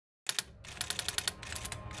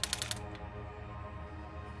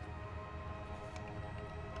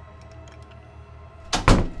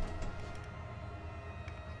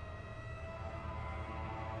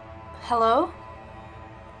Hello?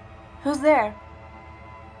 Who's there?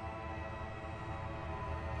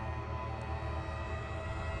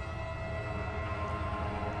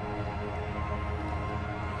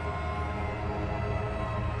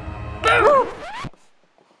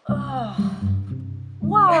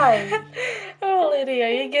 Why? Oh, Lydia,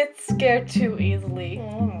 you get scared too easily.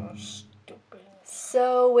 Oh, stupid.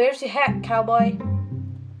 So, where's your hat, cowboy?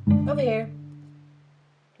 Over here.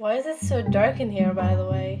 Why is it so dark in here, by the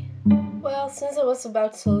way? Well, since I was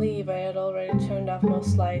about to leave, I had already turned off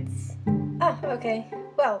most lights. Ah, okay.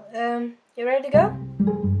 Well, you ready to go?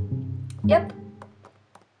 Yep.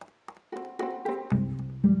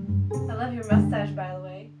 I love your mustache, by the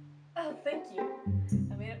way. Oh, thank you.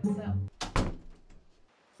 I made it myself.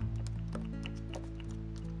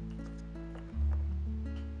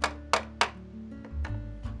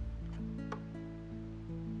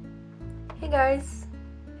 Hey guys.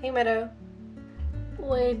 Hey Medow.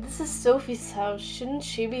 Wait, this is Sophie's house. Shouldn't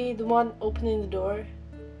she be the one opening the door?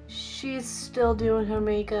 She's still doing her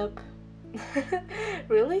makeup.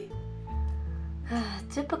 Really?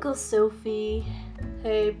 Typical Sophie.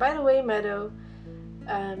 Hey, by the way, Medow.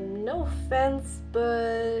 No offense,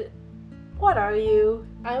 but what are you?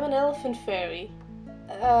 I'm an elephant fairy.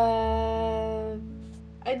 I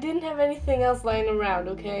didn't have anything else lying around,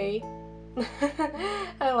 okay?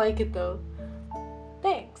 I like it though.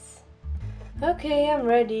 Thanks. Okay, I'm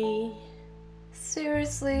ready.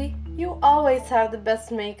 Seriously, you always have the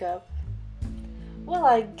best makeup. Well,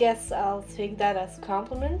 I guess I'll take that as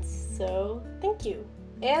compliments, so thank you.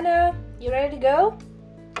 Anna, you ready to go?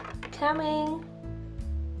 Coming.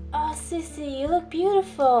 Oh, Sissy, you look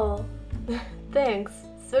beautiful. Thanks,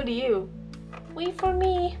 so do you. Wait for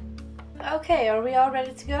me. Okay, are we all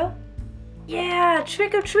ready to go? Yeah,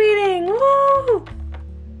 trick-or-treating! Woo!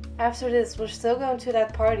 After this, we're still going to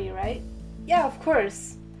that party, right? Yeah, of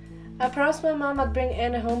course. I promised my mom I'd bring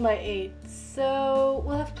Anna home by 8, so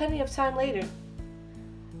we'll have plenty of time later.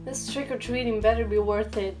 This trick-or-treating better be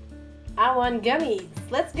worth it. I want gummies.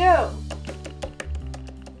 Let's go!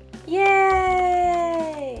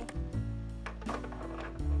 Yay!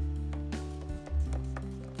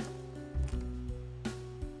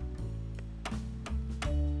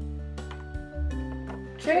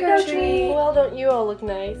 Trick or treat! Well, don't you all look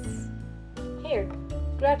nice? Here,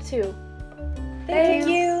 grab 2. Thank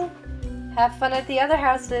you! Have fun at the other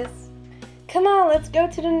houses. Come on, let's go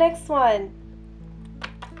to the next one.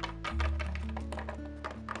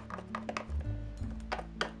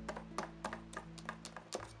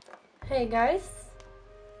 Hey guys.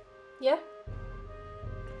 Yeah?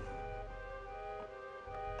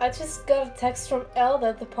 I just got a text from Elle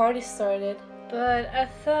that the party started. But I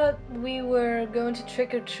thought we were going to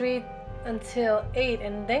trick-or-treat until 8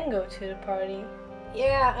 and then go to the party.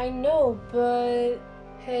 Yeah, I know, but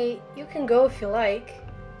hey, you can go if you like.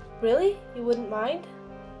 Really? You wouldn't mind?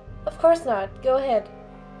 Of course not. Go ahead.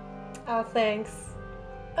 Oh, thanks.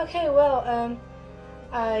 Okay, well,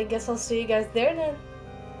 I guess I'll see you guys there then.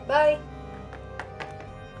 Bye.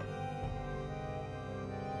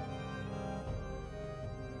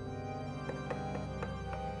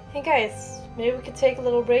 Hey guys. Maybe we could take a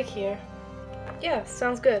little break here. Yeah,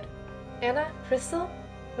 sounds good. Anna, Crystal,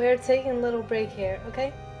 we're taking a little break here,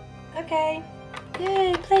 okay? Okay.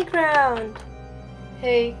 Yay, playground!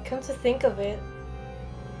 Hey, come to think of it,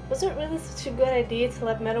 was it really such a good idea to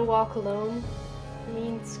let Medow walk alone? I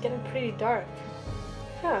mean, it's getting pretty dark.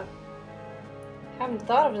 Huh. Haven't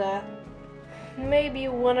thought of that. Maybe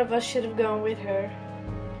one of us should have gone with her.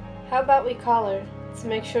 How about we call her to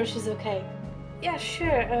make sure she's okay? Yeah,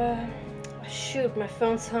 sure. Shoot, my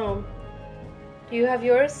phone's home. Do you have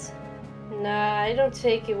yours? Nah, I don't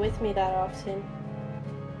take it with me that often.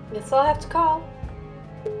 Guess I'll have to call.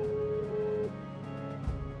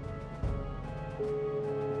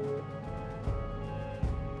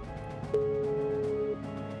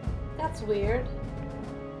 That's weird.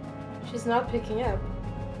 She's not picking up.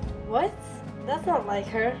 What? That's not like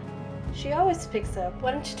her. She always picks up.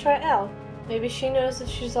 Why don't you try Elle? Maybe she knows if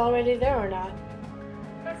she's already there or not.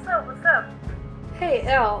 Hey, so, what's up? Hey,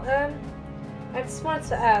 Elle, I just wanted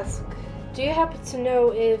to ask, do you happen to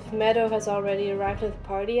know if Medow has already arrived at the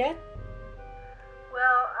party yet?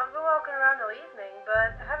 Well, I've been walking around all evening,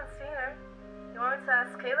 but I haven't seen her. You want me to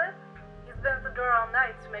ask Caleb? He's been at the door all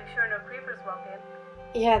night to make sure no creepers walk in.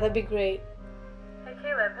 Yeah, that'd be great. Hey,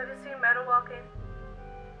 Caleb, have you seen Medow walking?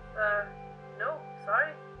 No,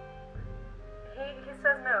 sorry. He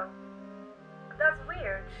says no. But that's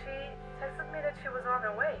weird. She texted me that she was on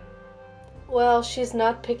her way. Well, she's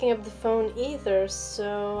not picking up the phone either,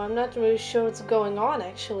 so I'm not really sure what's going on,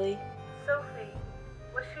 actually. Sophie,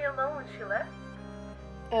 was she alone when she left?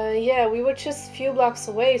 Yeah, we were just a few blocks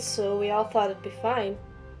away, so we all thought it'd be fine.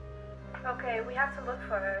 Okay, we have to look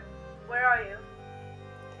for her. Where are you?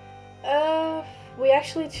 We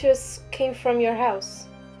actually just came from your house.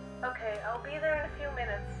 Okay, I'll be there in a few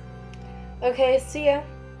minutes. Okay, see ya.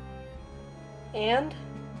 And?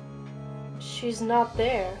 She's not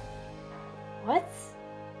there. What?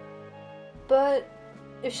 But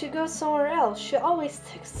if she goes somewhere else, she always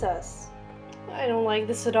texts us. I don't like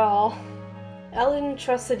this at all. Elle didn't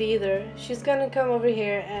trust it either. She's gonna come over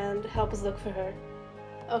here and help us look for her.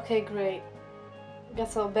 Okay, great.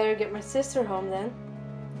 Guess I'll better get my sister home then.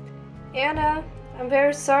 Anna, I'm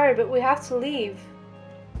very sorry, but we have to leave.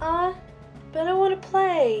 But I want to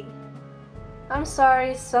play. I'm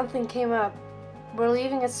sorry, something came up. We're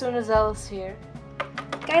leaving as soon as Ella's here.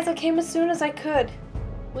 Guys, I came as soon as I could.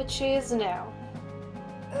 Which is now.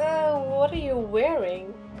 What are you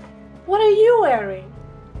wearing? What are you wearing?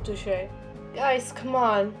 Touché. Guys, come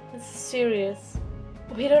on. This is serious.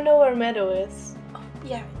 We don't know where Medow is. Oh,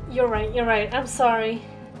 yeah, you're right. I'm sorry.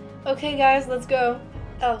 Okay, guys, let's go.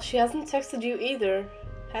 Oh, she hasn't texted you either,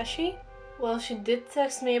 has she? Well, she did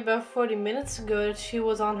text me about 40 minutes ago that she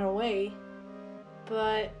was on her way.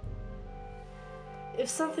 But if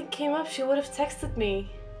something came up, she would have texted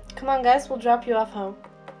me. Come on, guys, we'll drop you off home.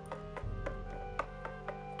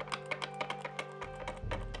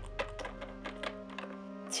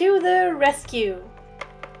 To the rescue!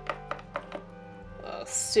 Oh,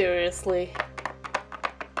 seriously.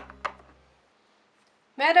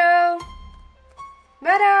 Medow!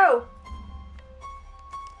 Medow!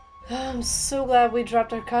 I'm so glad we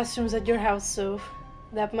dropped our costumes at your house, Soph.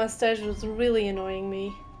 That mustache was really annoying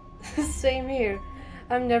me. Same here.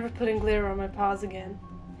 I'm never putting glitter on my paws again.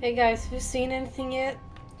 Hey guys, have you seen anything yet?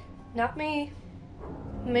 Not me.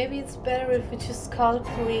 Maybe it's better if we just call the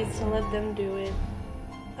police and let them do it.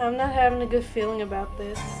 I'm not having a good feeling about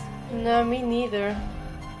this. No, me neither.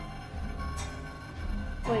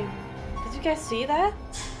 Wait, did you guys see that?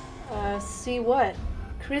 See what?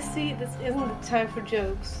 Chrissy, this isn't the time for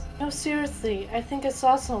jokes. No, seriously, I think I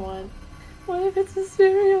saw someone. What if it's a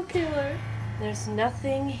serial killer? There's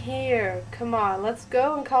nothing here. Come on, let's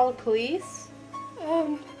go and call the police.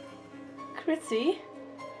 Chrissy,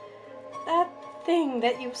 that thing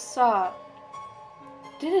that you saw,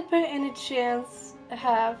 did it by any chance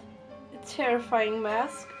have a terrifying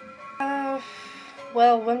mask?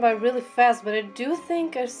 Well, it went by really fast, but I do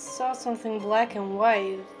think I saw something black and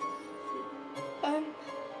white.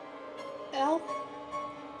 Elle?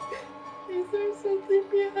 Is there something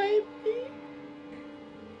behind me?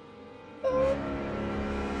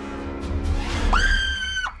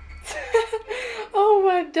 Oh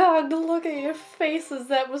my dog, the look at your faces,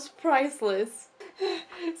 that was priceless.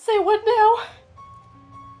 Say what now?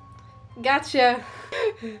 Gotcha.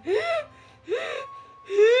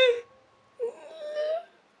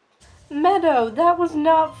 Medow, that was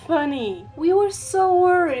not funny. We were so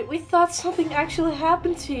worried. We thought something actually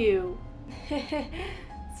happened to you.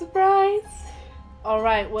 Surprise.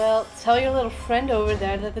 Alright, well, tell your little friend over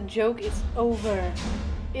there that the joke is over.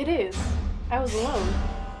 It is. I was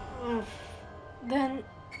alone. Then,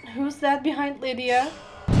 who's that behind Lydia?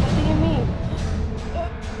 What do you mean?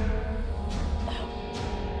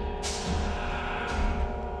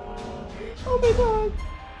 Oh my god.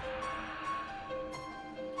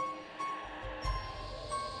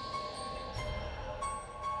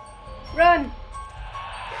 Run!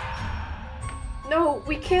 No,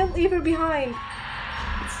 we can't leave her behind.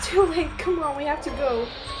 It's too late. Come on, we have to go.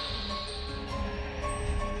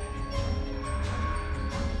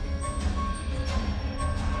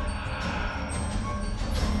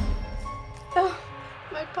 Oh,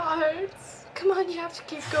 my paw hurts. Come on, you have to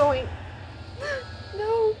keep going.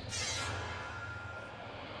 No.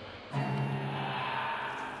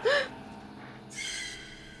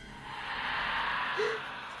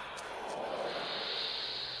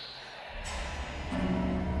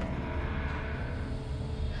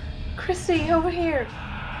 Chrissy, over here.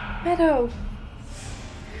 Medow.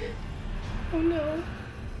 Oh no.